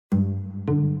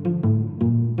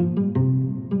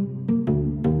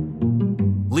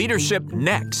Leadership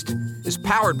Next is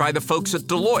powered by the folks at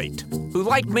Deloitte, who,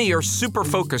 like me, are super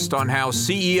focused on how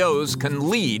CEOs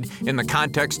can lead in the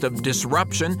context of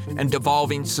disruption and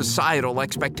evolving societal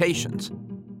expectations.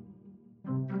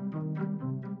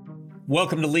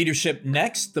 Welcome to Leadership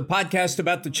Next, the podcast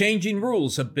about the changing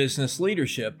rules of business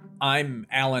leadership. I'm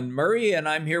Alan Murray, and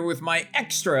I'm here with my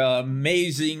extra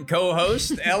amazing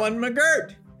co-host, Ellen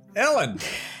McGirt. Ellen.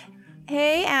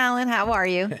 Hey, Alan, how are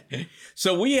you?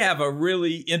 So we have a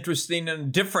really interesting and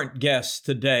different guest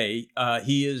today.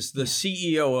 He is the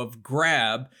CEO of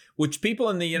Grab, which people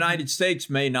in the United States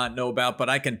may not know about, but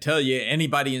I can tell you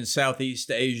anybody in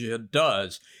Southeast Asia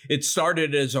does. It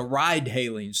started as a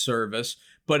ride-hailing service,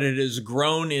 but it has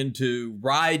grown into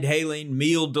ride-hailing,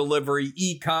 meal delivery,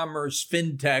 e-commerce,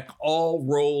 fintech, all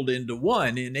rolled into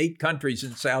one in 8 countries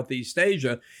in Southeast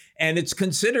Asia. And it's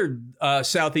considered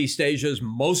Southeast Asia's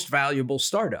most valuable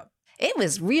startup. It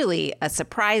was really a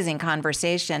surprising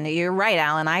conversation. You're right,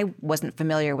 Alan. I wasn't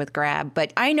familiar with Grab,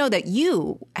 but I know that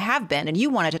you have been, and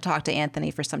you wanted to talk to Anthony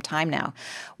for some time now.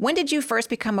 When did you first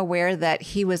become aware that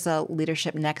he was a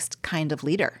Leadership Next kind of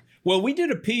leader? Well, we did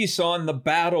a piece on the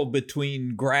battle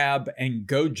between Grab and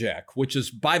Gojek, which is,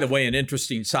 by the way, an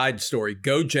interesting side story.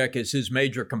 Gojek is his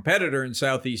major competitor in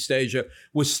Southeast Asia,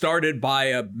 was started by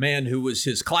a man who was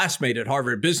his classmate at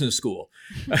Harvard Business School.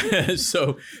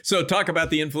 So talk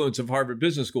about the influence of Harvard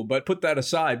Business School. But put that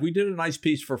aside, we did a nice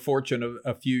piece for Fortune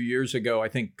a few years ago. I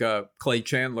think Clay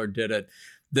Chandler did it,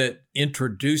 that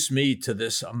introduced me to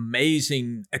this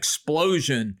amazing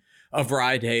explosion of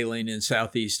ride-hailing in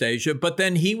Southeast Asia. But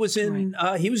then he was in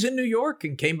New York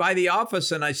and came by the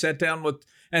office, and I sat down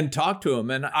and talked to him.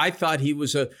 And I thought he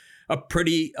was a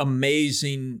pretty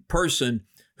amazing person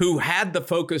who had the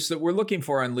focus that we're looking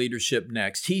for on Leadership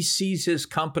Next. He sees his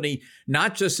company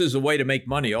not just as a way to make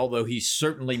money, although he's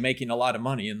certainly making a lot of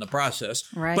money in the process,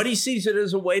 but he sees it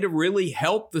as a way to really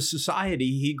help the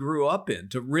society he grew up in,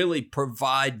 to really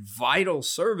provide vital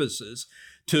services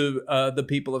to the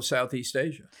people of Southeast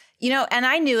Asia. You know, and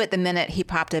I knew at the minute he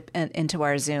popped up into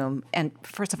our Zoom, and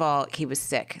first of all, he was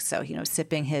sick. So,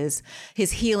 sipping his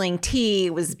healing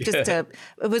tea was just it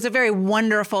was a very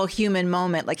wonderful human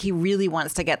moment. Like, he really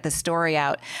wants to get the story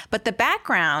out. But the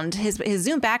background, his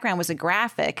Zoom background was a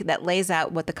graphic that lays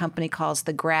out what the company calls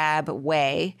the Grab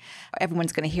Way.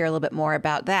 Everyone's going to hear a little bit more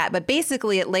about that. But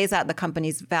basically, it lays out the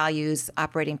company's values,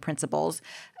 operating principles.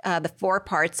 The 4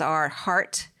 parts are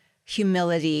heart,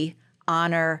 humility,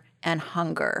 honor, and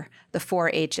hunger, the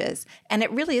 4 H's. And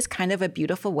it really is kind of a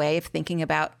beautiful way of thinking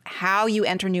about how you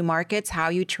enter new markets, how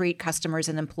you treat customers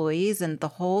and employees, and the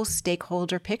whole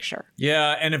stakeholder picture.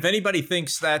 Yeah, and if anybody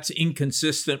thinks that's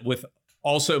inconsistent with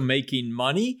also making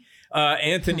money,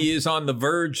 Anthony is on the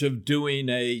verge of doing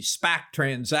a SPAC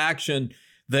transaction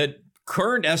that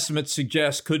current estimates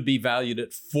suggest could be valued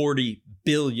at $40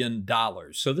 billion.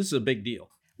 So this is a big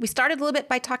deal. We started a little bit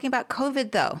by talking about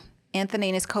COVID, though. Anthony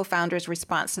and his co-founders'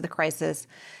 response to the crisis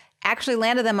actually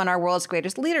landed them on our world's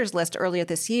greatest leaders list earlier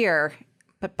this year.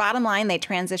 But bottom line, they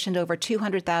transitioned over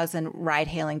 200,000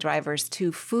 ride-hailing drivers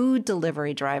to food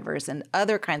delivery drivers and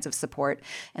other kinds of support.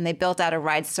 And they built out a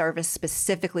ride service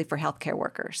specifically for healthcare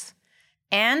workers.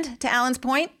 And to Alan's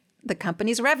point, the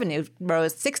company's revenue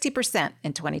rose 60%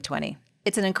 in 2020.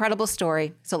 It's an incredible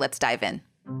story, so let's dive in.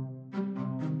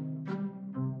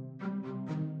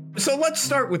 So let's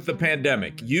start with the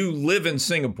pandemic. You live in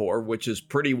Singapore, which is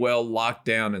pretty well locked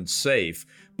down and safe,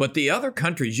 but the other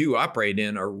countries you operate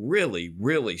in are really,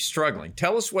 really struggling.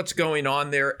 Tell us what's going on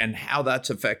there and how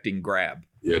that's affecting Grab.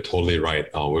 You're totally right.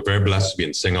 We're very blessed to be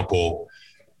in Singapore.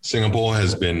 Singapore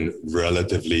has been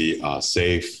relatively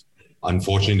safe.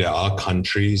 Unfortunately, there are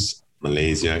countries,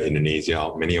 Malaysia, Indonesia,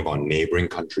 many of our neighboring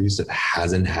countries that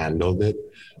hasn't handled it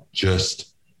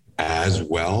just as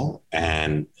well.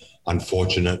 And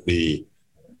unfortunately,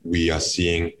 we are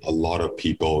seeing a lot of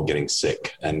people getting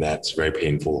sick, and that's very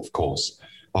painful, of course.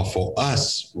 But for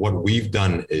us, what we've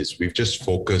done is we've just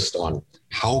focused on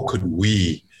how could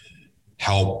we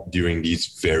help during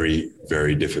these very,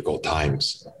 very difficult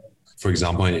times. For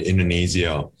example, in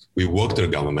Indonesia, we worked with the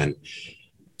government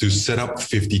to set up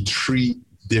 53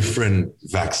 different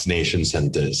vaccination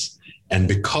centers. And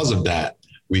because of that,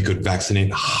 we could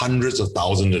vaccinate hundreds of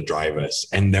thousands of drivers,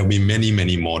 and there'll be many,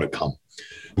 many more to come.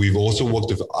 We've also worked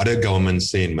with other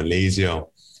governments, say in Malaysia,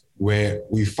 where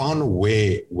we found a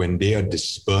way when they are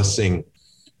dispersing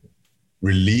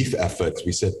relief efforts.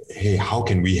 We said, hey, how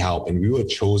can we help? And we were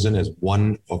chosen as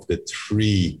one of the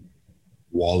 3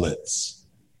 wallets.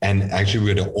 And actually,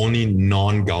 we're the only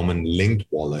non-government linked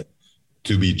wallet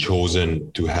to be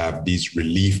chosen to have these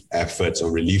relief efforts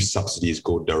or relief subsidies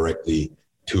go directly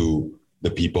to the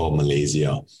people of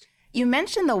Malaysia. You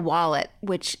mentioned the wallet,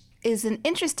 which is an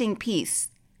interesting piece.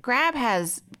 Grab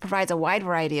provides a wide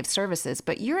variety of services,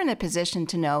 but you're in a position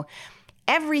to know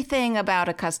everything about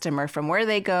a customer, from where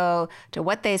they go to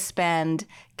what they spend.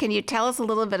 Can you tell us a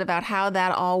little bit about how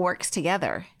that all works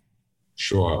together?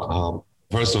 Sure.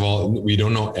 First of all, we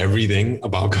don't know everything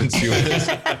about consumers.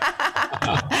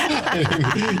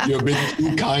 You're a bit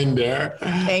too kind there.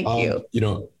 Thank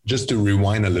you. Just to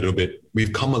rewind a little bit,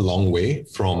 we've come a long way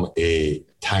from a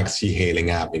taxi hailing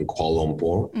app in Kuala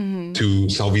Lumpur to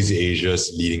Southeast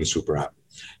Asia's leading super app.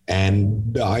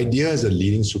 And the idea as a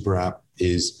leading super app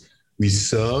is we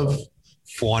serve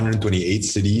 428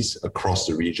 cities across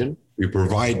the region. We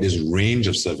provide this range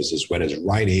of services, whether it's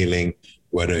ride hailing,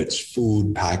 whether it's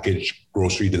food, package,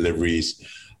 grocery deliveries,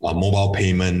 mobile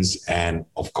payments, and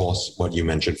of course, what you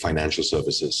mentioned, financial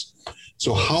services.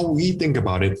 So how we think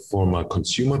about it from a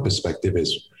consumer perspective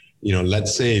is,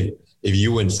 let's say if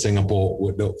you were in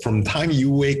Singapore, from the time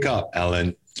you wake up,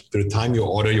 Ellen, to the time you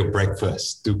order your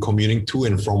breakfast, to commuting to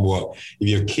and from work, if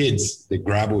you have kids, the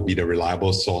Grab will be the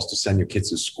reliable source to send your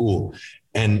kids to school.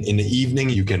 And in the evening,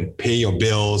 you can pay your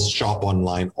bills, shop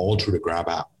online, all through the Grab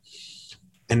app.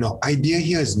 And the idea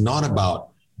here is not about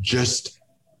just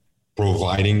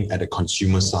providing at the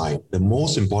consumer side. The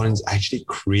most important is actually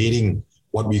creating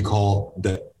what we call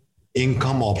the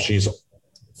income options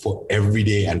for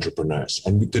everyday entrepreneurs.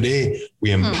 And today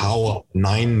we empower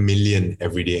 9 million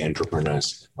everyday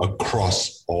entrepreneurs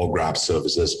across all Grab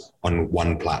services on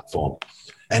one platform.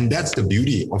 And that's the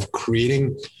beauty of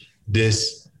creating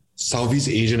this Southeast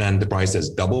Asian enterprise that's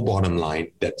double bottom line,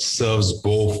 that serves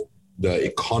both the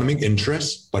economic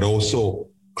interests, but also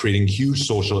creating huge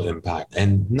social impact.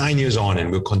 And 9 years on,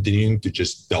 and we're continuing to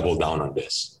just double down on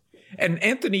this. And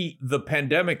Anthony, the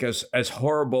pandemic, as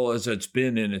horrible as it's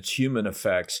been in its human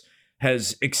effects,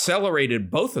 has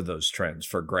accelerated both of those trends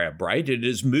for Grab, right? It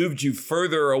has moved you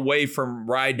further away from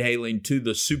ride hailing to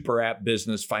the super app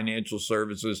business, financial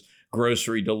services,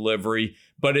 grocery delivery,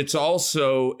 but it's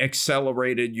also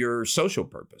accelerated your social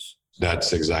purpose.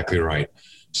 That's exactly right.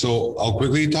 So I'll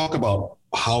quickly talk about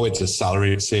how it's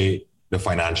accelerated, say, the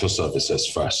financial services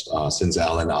first, since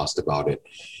Alan asked about it.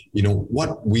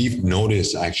 What we've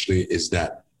noticed actually is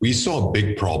that we saw a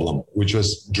big problem, which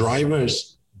was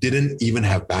drivers didn't even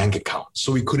have bank accounts.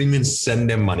 So we couldn't even send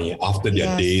them money after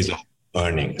their days of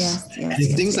earnings. And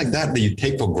things like that you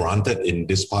take for granted in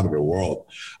this part of the world,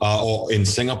 or in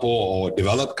Singapore or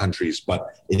developed countries. But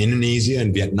in Indonesia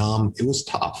and Vietnam, it was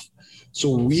tough.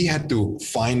 So we had to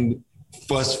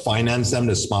first finance them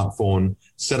the smartphone,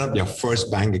 set up their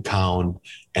first bank account,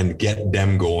 and get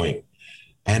them going.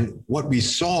 And what we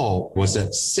saw was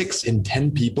that 6 in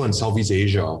 10 people in Southeast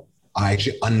Asia are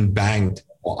actually unbanked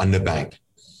or underbanked.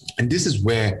 And this is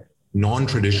where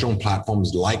non-traditional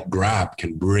platforms like Grab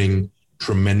can bring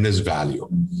tremendous value.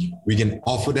 We can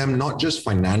offer them not just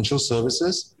financial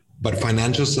services, but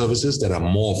financial services that are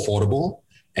more affordable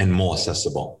and more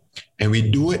accessible. And we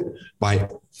do it by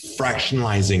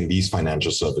fractionalizing these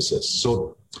financial services.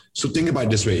 So think about it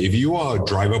this way. If you are a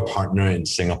driver partner in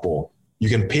Singapore, you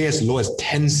can pay as low as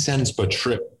 10 cents per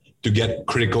trip to get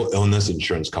critical illness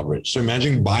insurance coverage. So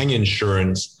imagine buying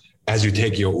insurance as you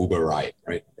take your Uber ride,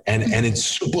 right? And it's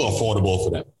super affordable for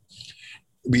them.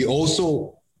 We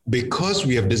also, because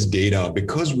we have this data,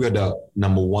 because we are the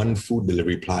 #1 food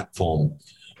delivery platform,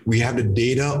 we have the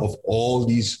data of all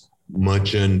these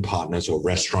merchant partners or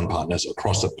restaurant partners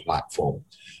across the platform.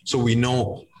 So we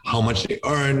know how much they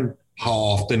earn, how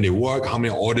often they work, how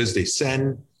many orders they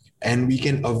send, and we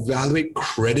can evaluate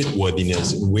credit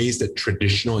worthiness in ways that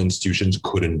traditional institutions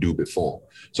couldn't do before.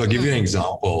 So I'll give you an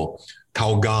example.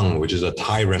 Khao Gang, which is a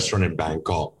Thai restaurant in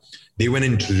Bangkok, they went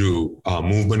into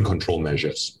movement control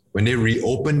measures. When they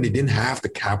reopened, they didn't have the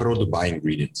capital to buy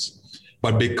ingredients.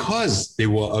 But because they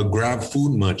were a Grab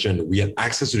food merchant, we had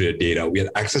access to their data, we had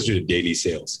access to their daily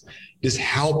sales. This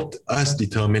helped us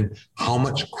determine how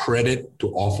much credit to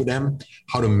offer them,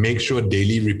 how to make sure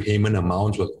daily repayment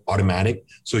amounts were automatic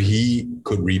so he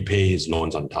could repay his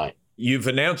loans on time. You've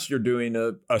announced you're doing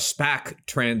a SPAC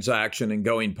transaction and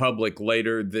going public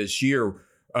later this year.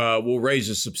 Will raise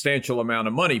a substantial amount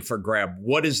of money for Grab.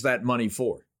 What is that money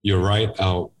for? You're right.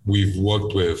 We've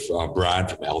worked with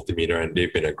Brad from Altimeter, and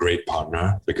they've been a great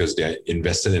partner because they're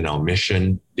invested in our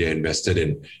mission. They're invested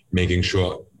in making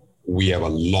sure we have a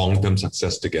long-term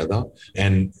success together.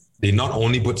 And they not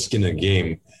only put skin in the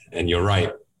game, and you're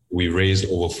right, we raised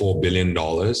over $4 billion.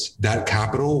 That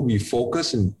capital, we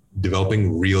focus in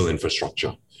developing real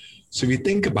infrastructure. So if you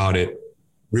think about it,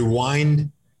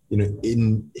 rewind,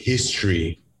 in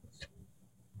history,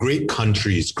 great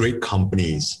countries, great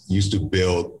companies used to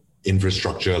build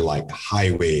infrastructure like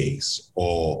highways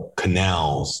or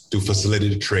canals to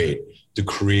facilitate trade, to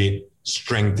create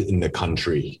strength in the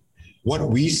country. What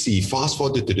we see, fast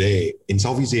forward to today, in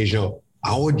Southeast Asia,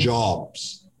 our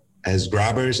jobs as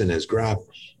Grabbers and as Grab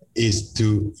is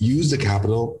to use the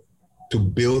capital to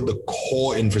build the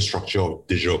core infrastructure of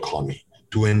digital economy,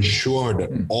 to ensure that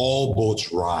all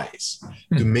boats rise,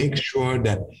 to make sure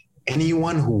that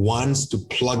anyone who wants to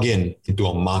plug into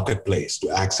a marketplace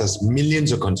to access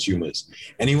millions of consumers,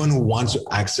 anyone who wants to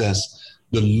access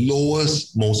the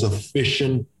lowest, most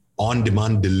efficient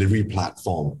on-demand delivery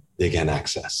platform they can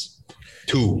access.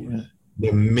 Two,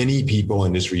 there are many people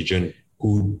in this region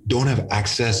who don't have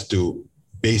access to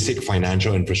basic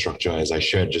financial infrastructure, as I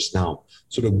shared just now.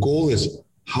 So the goal is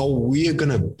how we are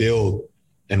going to build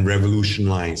and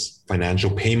revolutionize financial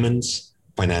payments,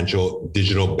 financial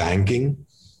digital banking,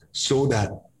 so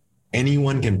that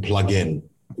anyone can plug in,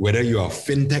 whether you're a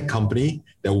fintech company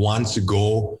that wants to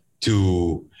go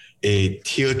to a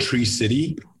tier 3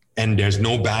 city and there's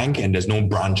no bank and there's no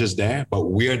branches there, but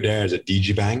we're there as a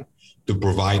digibank to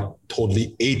provide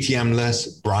totally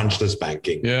ATM-less, branchless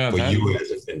banking for you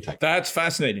as a fintech. That's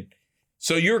fascinating.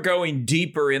 So you're going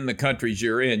deeper in the countries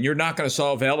you're in. You're not going to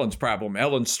solve Ellen's problem.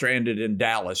 Ellen's stranded in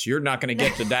Dallas. You're not going to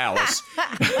get to Dallas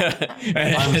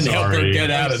and help her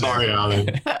get out of there. Sorry,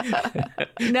 Alan.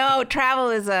 No, travel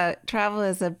is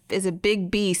a big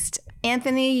beast.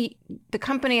 Anthony, the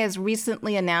company has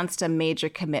recently announced a major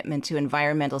commitment to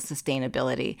environmental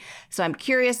sustainability. So I'm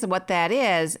curious what that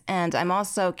is, and I'm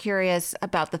also curious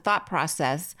about the thought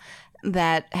process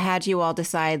that had you all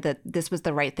decide that this was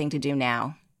the right thing to do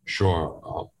now.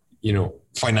 Sure.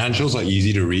 Financials are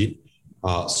easy to read.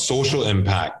 Social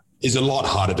impact is a lot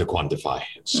harder to quantify.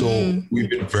 So we've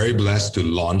been very blessed to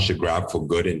launch the Grab for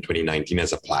Good in 2019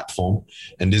 as a platform.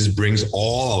 And this brings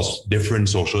all our different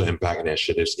social impact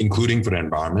initiatives, including for the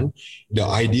environment. The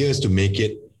idea is to make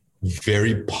it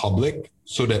very public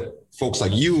so that folks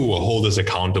like you will hold us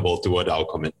accountable toward our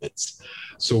commitments.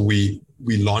 So we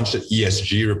launched an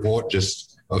ESG report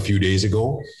just a few days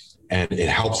ago, and it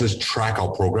helps us track our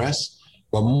progress.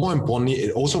 But more importantly,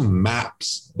 it also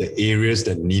maps the areas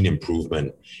that need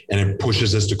improvement, and it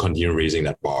pushes us to continue raising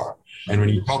that bar. And when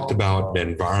you talked about the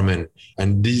environment,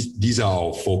 and these are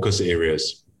our focus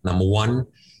areas. Number one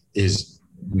is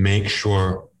make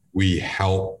sure we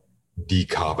help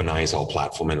decarbonize our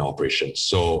platform and operations.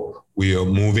 So we are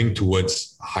moving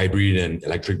towards hybrid and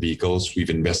electric vehicles. We've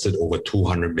invested over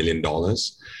 $200 million.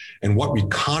 And what we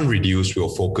can't reduce, we'll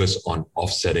focus on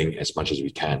offsetting as much as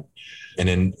we can. And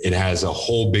then it has a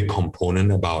whole big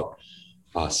component about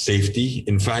safety.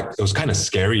 In fact, it was kind of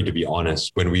scary, to be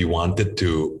honest, when we wanted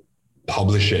to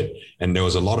publish it. And there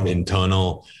was a lot of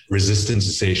internal resistance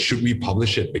to say, should we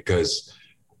publish it? Because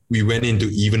we went into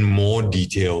even more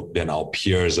detail than our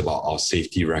peers about our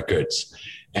safety records.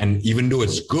 And even though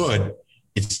it's good,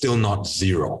 it's still not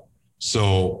zero.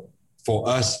 So for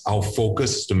us, our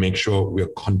focus is to make sure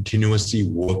we're continuously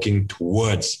working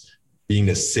towards being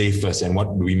the safest. And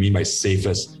what do we mean by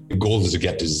safest? The goal is to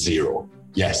get to zero.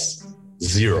 Yes,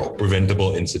 zero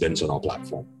preventable incidents on our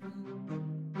platform.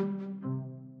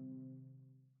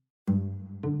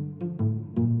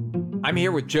 I'm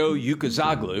here with Joe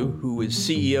Ukazoglu, who is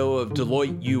CEO of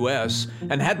Deloitte US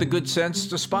and had the good sense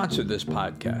to sponsor this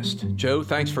podcast. Joe,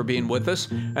 thanks for being with us,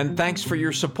 and thanks for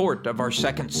your support of our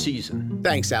second season.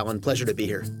 Thanks, Alan. Pleasure to be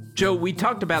here. Joe, we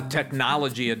talked about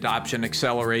technology adoption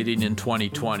accelerating in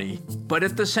 2020, but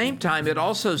at the same time, it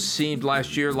also seemed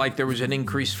last year like there was an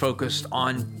increased focus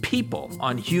on people,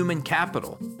 on human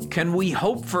capital. Can we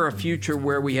hope for a future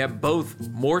where we have both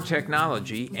more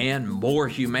technology and more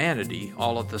humanity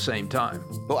all at the same time?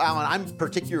 Well, Alan, I'm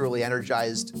particularly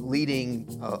energized leading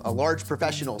a large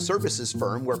professional services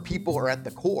firm where people are at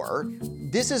the core.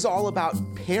 This is all about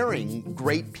pairing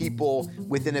great people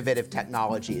with innovative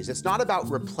technologies. It's not about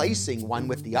replacing one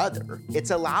with the other.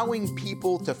 It's allowing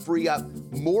people to free up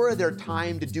more of their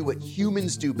time to do what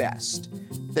humans do best.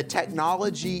 The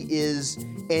technology is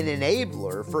an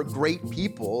enabler for great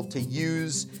people to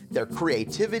use their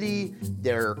creativity,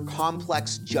 their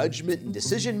complex judgment and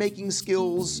decision-making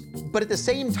skills. But at the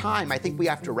same time, I think we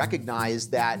have to recognize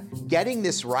that getting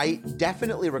this right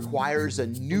definitely requires a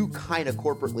new kind of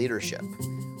corporate leadership.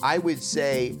 I would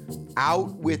say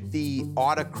out with the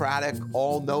autocratic,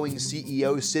 all-knowing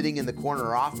CEO sitting in the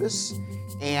corner office,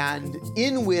 and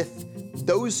in with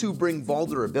those who bring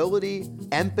vulnerability,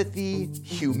 empathy,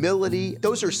 humility.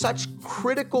 Those are such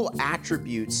critical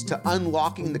attributes to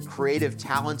unlocking the creative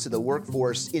talents of the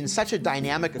workforce in such a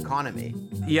dynamic economy.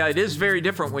 Yeah, it is very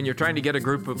different when you're trying to get a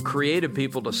group of creative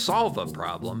people to solve a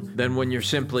problem than when you're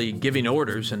simply giving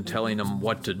orders and telling them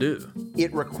what to do.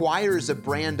 It requires a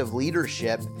brand of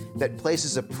leadership that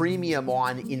places a premium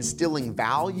on instilling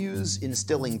values,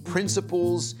 instilling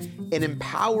principles, and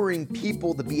empowering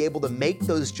people to be able to make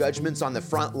those judgments on the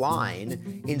front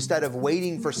line instead of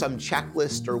waiting for some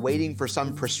checklist or waiting for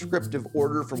some prescriptive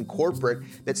order from corporate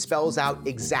that spells out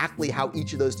exactly how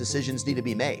each of those decisions need to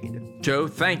be made. Joe,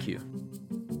 thank you.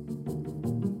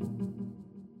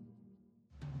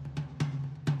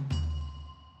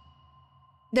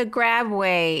 The Grab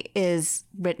Way is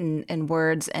written in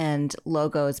words and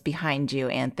logos behind you,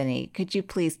 Anthony. Could you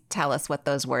please tell us what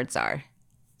those words are?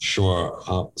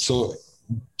 Sure. So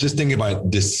just think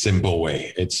about this simple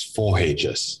way. It's 4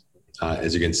 H's.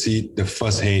 As you can see, the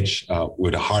first H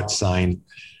with a heart sign.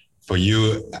 For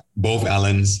you, both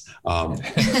Allens. No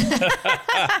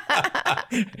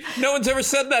one's ever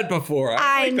said that before.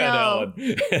 I like know.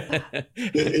 That, Ellen.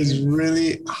 It is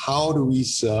really, how do we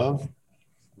serve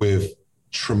with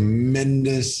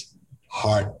tremendous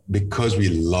heart because we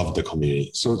love the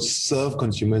community. So serve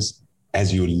consumers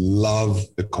as you love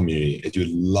the community, as you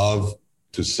love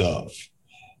to serve.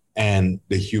 And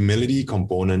the humility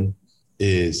component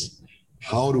is,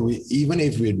 how do we, even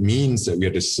if it means that we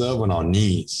have to serve on our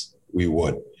knees, we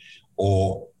would.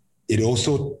 Or it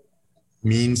also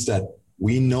means that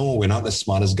we know we're not the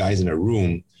smartest guys in the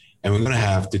room, and we're going to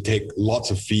have to take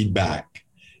lots of feedback.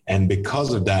 And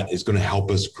because of that, it's going to help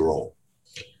us grow.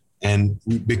 And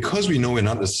because we know we're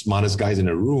not the smartest guys in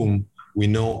the room, we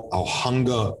know our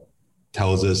hunger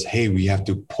tells us, hey, we have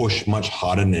to push much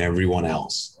harder than everyone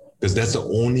else, because that's the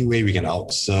only way we can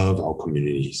outserve our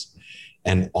communities.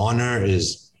 And honor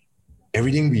is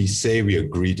everything we say we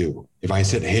agree to. If I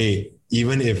said, hey,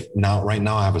 even if right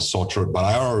now I have a sore throat, but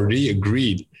I already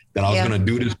agreed that I was going to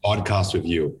do this podcast with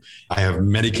you. I have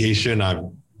medication. I've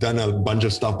done a bunch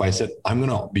of stuff, but I said, I'm going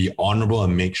to be honorable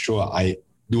and make sure I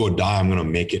do or die, I'm going to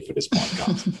make it for this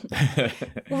podcast.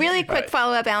 Really quick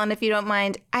follow-up, Allen, if you don't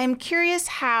mind. I'm curious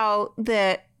how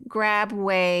the Grab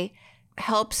Way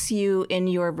helps you in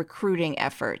your recruiting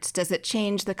efforts. Does it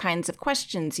change the kinds of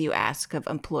questions you ask of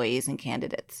employees and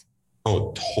candidates?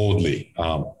 Oh, totally.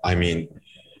 I mean,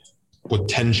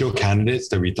 potential candidates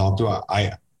that we talk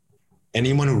to,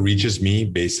 anyone who reaches me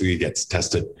basically gets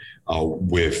tested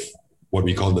with what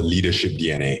we call the leadership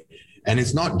DNA. And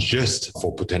it's not just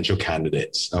for potential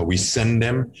candidates. We send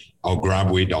them our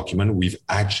Grabway document. We've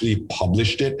actually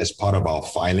published it as part of our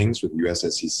filings with US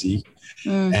SEC.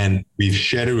 And we've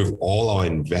shared it with all our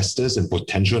investors and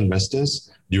potential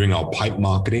investors during our pipe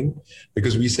marketing,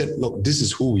 because we said, look, this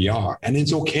is who we are. And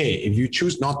it's okay. If you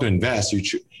choose not to invest,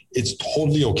 it's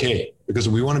totally okay, because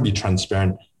we want to be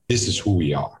transparent. This is who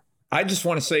we are. I just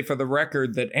want to say for the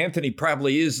record that Anthony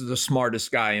probably is the smartest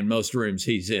guy in most rooms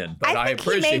he's in. But I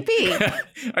appreciate, he may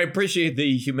be. I appreciate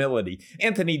the humility.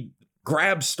 Anthony,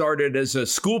 Grab started as a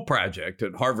school project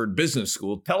at Harvard Business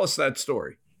School. Tell us that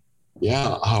story.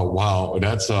 Yeah. Oh, wow.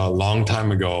 That's a long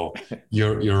time ago.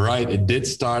 You're right. It did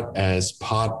start as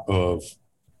part of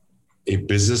a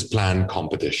business plan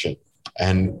competition.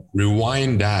 And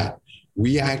rewind that,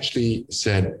 we actually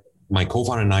said, my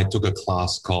co-founder and I took a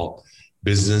class called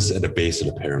Business at the Base of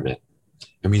the Pyramid.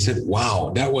 And we said,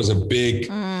 wow, that was a big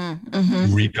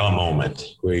eureka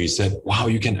moment where you said, wow,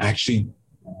 you can actually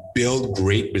build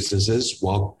great businesses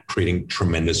while creating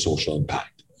tremendous social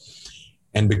impact.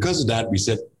 And because of that, we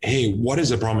said, hey, what is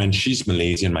the problem? And she's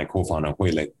Malaysian, my co-founder,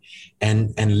 Hui Ling.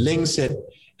 And Ling said,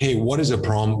 hey, what is the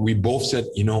problem? We both said,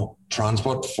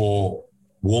 transport for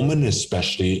women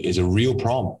especially is a real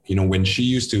problem. When she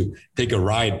used to take a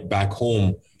ride back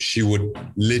home, she would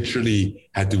literally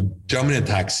had to jump in a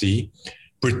taxi,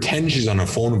 pretend she's on the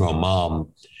phone with her mom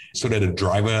so that the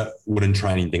driver wouldn't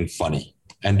try anything funny.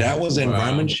 And that was the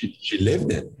environment she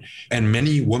lived in. And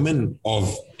many women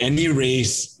of any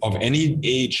race, of any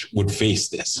age would face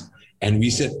this. And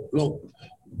we said, look,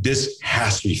 this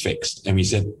has to be fixed. And we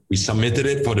said, we submitted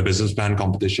it for the business plan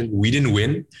competition. We didn't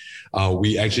win.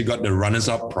 We actually got the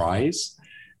runners-up prize.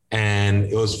 And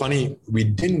it was funny, we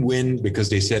didn't win because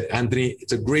they said, Anthony,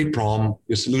 it's a great problem.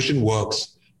 Your solution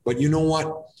works. But you know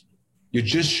what? You're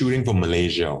just shooting for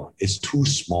Malaysia. It's too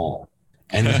small.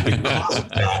 And because of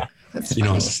that,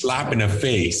 slap in the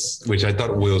face, which I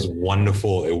thought was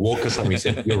wonderful. It woke us up and we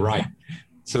said, you're right.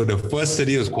 So the first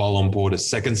city was Kuala Lumpur. The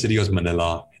second city was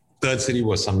Manila. Third city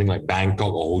was something like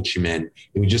Bangkok or Ho Chi Minh.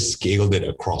 And we just scaled it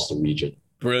across the region.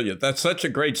 Brilliant. That's such a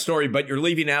great story, but you're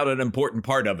leaving out an important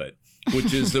part of it,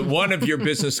 which is that one of your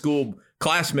business school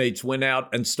classmates went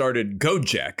out and started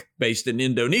Gojek, based in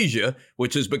Indonesia,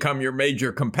 which has become your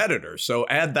major competitor. So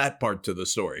add that part to the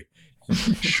story.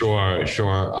 Sure.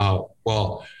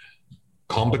 Well,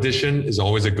 Competition is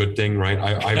always a good thing, right?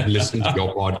 I've listened to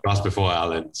your podcast before,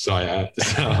 Alan.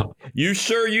 So You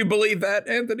sure you believe that,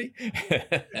 Anthony?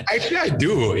 Actually, I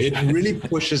do. It really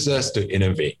pushes us to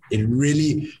innovate. It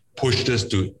really pushed us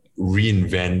to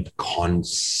reinvent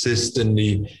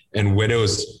consistently. And whether it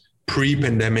was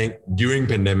pre-pandemic, during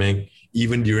pandemic,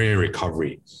 even during a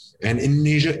recovery. And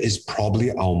Indonesia is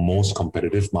probably our most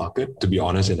competitive market, to be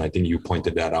honest. And I think you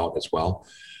pointed that out as well.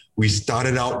 We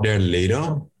started out there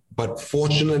later, but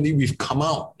fortunately, we've come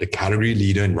out the category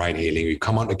leader in ride hailing. We've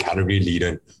come out the category leader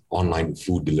in online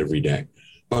food delivery there.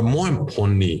 But more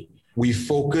importantly, we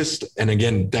focused, and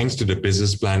again, thanks to the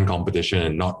business plan competition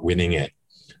and not winning it,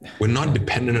 we're not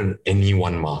dependent on any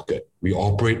one market. We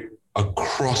operate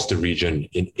across the region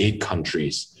in 8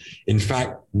 countries. In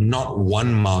fact, not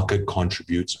one market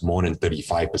contributes more than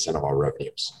 35% of our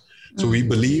revenues. So we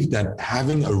believe that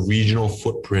having a regional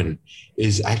footprint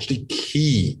is actually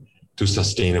key to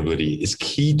sustainability, is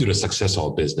key to the success of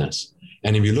our business.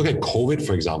 And if you look at COVID,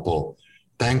 for example,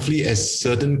 thankfully, as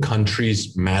certain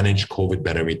countries manage COVID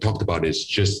better, we talked about this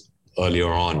just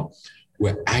earlier on,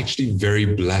 we're actually very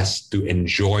blessed to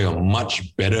enjoy a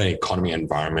much better economic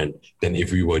environment than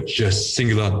if we were just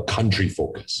singular country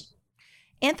focused.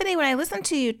 Anthony, when I listen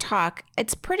to you talk,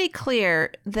 it's pretty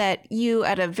clear that you,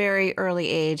 at a very early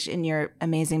age in your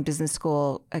amazing business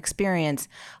school experience,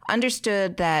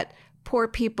 understood that poor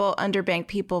people, underbanked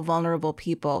people, vulnerable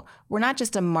people were not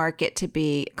just a market to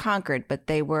be conquered, but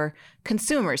they were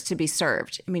consumers to be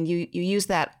served. I mean, you use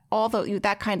that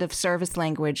that kind of service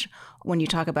language when you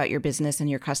talk about your business and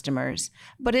your customers.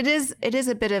 But it is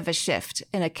a bit of a shift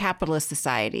in a capitalist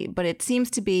society, but it seems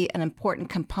to be an important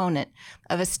component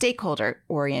of a stakeholder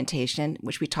orientation,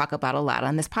 which we talk about a lot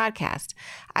on this podcast.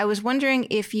 I was wondering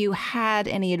if you had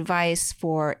any advice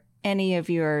for any of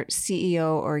your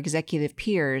CEO or executive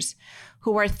peers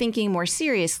who are thinking more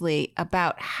seriously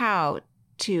about how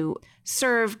to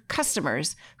serve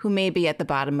customers who may be at the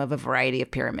bottom of a variety of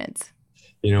pyramids.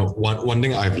 You know, one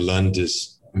thing I've learned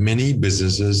is many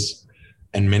businesses,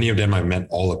 and many of them I've met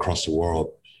all across the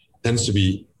world, tends to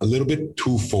be a little bit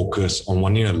too focused on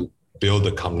wanting to build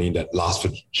a company that lasts for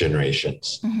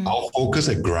generations. Mm-hmm. Our focus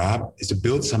at Grab is to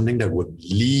build something that would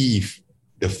leave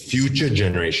the future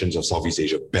generations of Southeast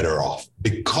Asia better off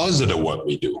because of the work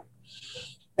we do.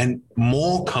 And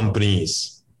more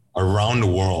companies around the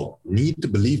world need to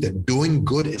believe that doing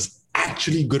good is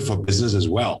actually good for business as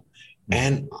well.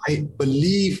 And I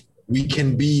believe we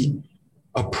can be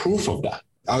a proof of that.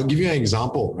 I'll give you an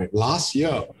example. Right? Last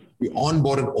year, we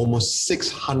onboarded almost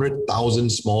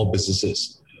 600,000 small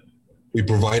businesses. We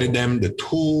provided them the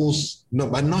tools,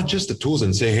 but not just the tools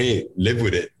and say, hey, live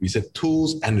with it. We said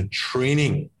tools and the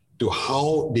training to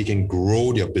how they can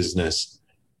grow their business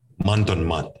month on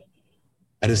month.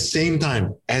 At the same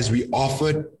time, as we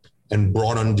offered and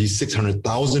brought on these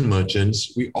 600,000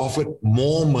 merchants, we offered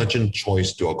more merchant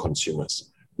choice to our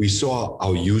consumers. We saw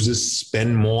our users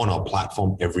spend more on our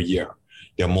platform every year.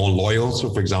 They're more loyal. So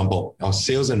for example, our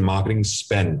sales and marketing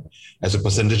spend as a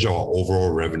percentage of our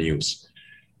overall revenues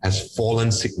has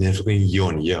fallen significantly year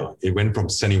on year. It went from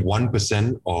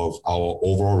 71% of our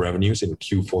overall revenues in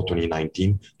Q4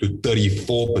 2019 to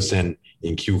 34%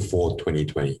 in Q4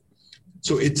 2020.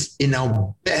 So it's in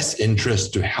our best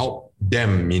interest to help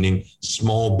them, meaning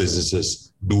small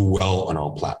businesses, do well on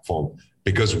our platform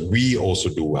because we also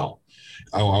do well.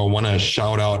 I want to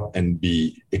shout out and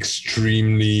be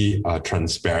extremely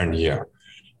transparent here.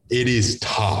 It is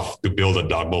tough to build a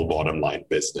double bottom line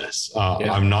business.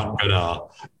 I'm not gonna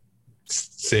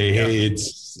say, hey,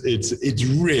 it's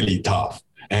really tough,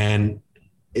 and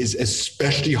it's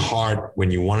especially hard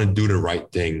when you want to do the right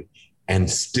thing and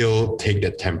still take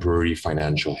that temporary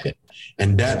financial hit.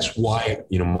 And that's why,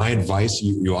 my advice,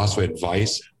 you asked for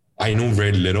advice. I know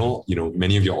very little,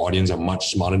 many of your audience are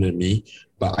much smarter than me,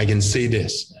 but I can say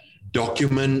this,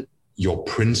 document your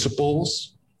principles.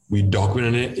 We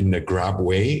document it in the Grab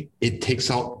way. It takes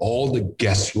out all the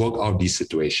guesswork of these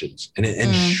situations, and it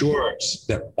ensures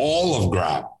that all of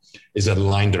Grab is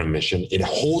aligned to the mission. It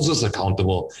holds us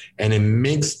accountable, and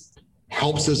it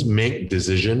helps us make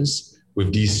decisions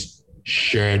with these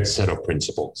shared set of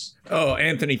principles. Oh,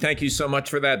 Anthony, thank you so much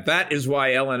for that. That is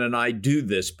why Ellen and I do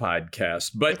this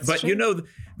podcast. But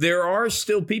there are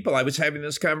still people, I was having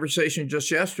this conversation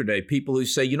just yesterday, people who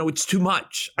say, it's too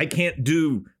much. I can't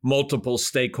do multiple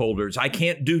stakeholders. I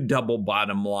can't do double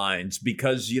bottom lines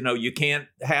because, you can't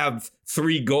have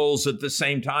 3 goals at the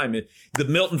same time. The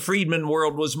Milton Friedman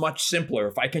world was much simpler.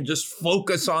 If I can just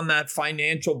focus on that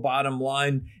financial bottom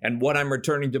line and what I'm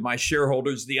returning to my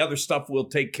shareholders, the other stuff will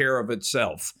take care of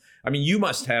itself. I mean, you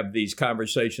must have these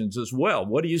conversations as well.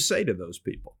 What do you say to those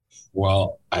people?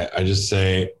 Well, I just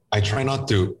say, I try not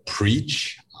to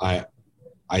preach.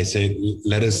 I say,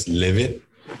 let us live it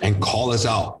and call us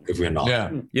out if we're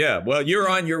not. Yeah. Well, you're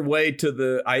on your way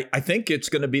to I think it's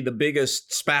going to be the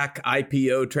biggest SPAC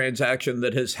IPO transaction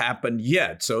that has happened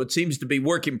yet. So it seems to be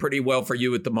working pretty well for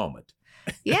you at the moment.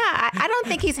 Yeah, I don't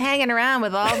think he's hanging around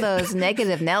with all those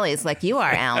negative Nellies like you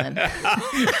are, Alan.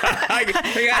 I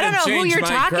don't know who you're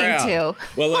talking to.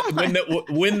 Well,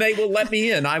 when they will let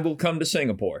me in, I will come to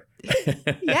Singapore.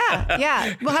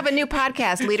 Yeah. We'll have a new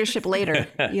podcast, Leadership Later.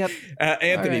 Yep.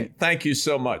 Anthony, Thank you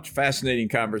so much. Fascinating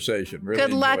conversation. Really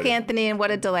good luck, Anthony, and what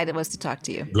a delight it was to talk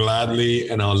to you. Gladly,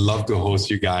 and I'd love to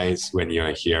host you guys when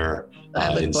you're here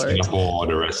in Singapore or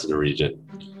the rest of the region.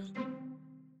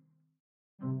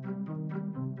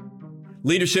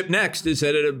 Leadership Next is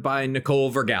edited by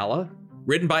Nicole Vergala,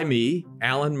 written by me,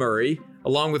 Alan Murray,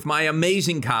 along with my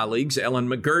amazing colleagues, Ellen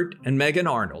McGirt and Megan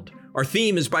Arnold. Our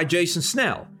theme is by Jason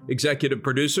Snell. Executive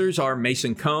producers are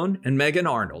Mason Cohn and Megan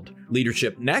Arnold.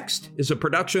 Leadership Next is a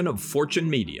production of Fortune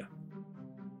Media.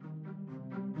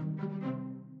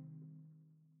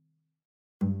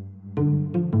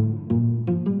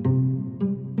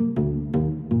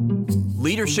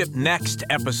 Leadership Next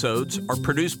episodes are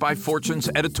produced by Fortune's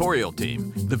editorial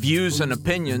team. The views and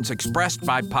opinions expressed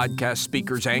by podcast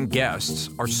speakers and guests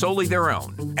are solely their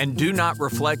own and do not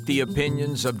reflect the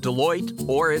opinions of Deloitte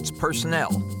or its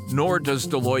personnel. Nor does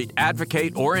Deloitte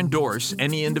advocate or endorse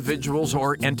any individuals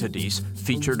or entities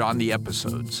featured on the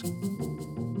episodes.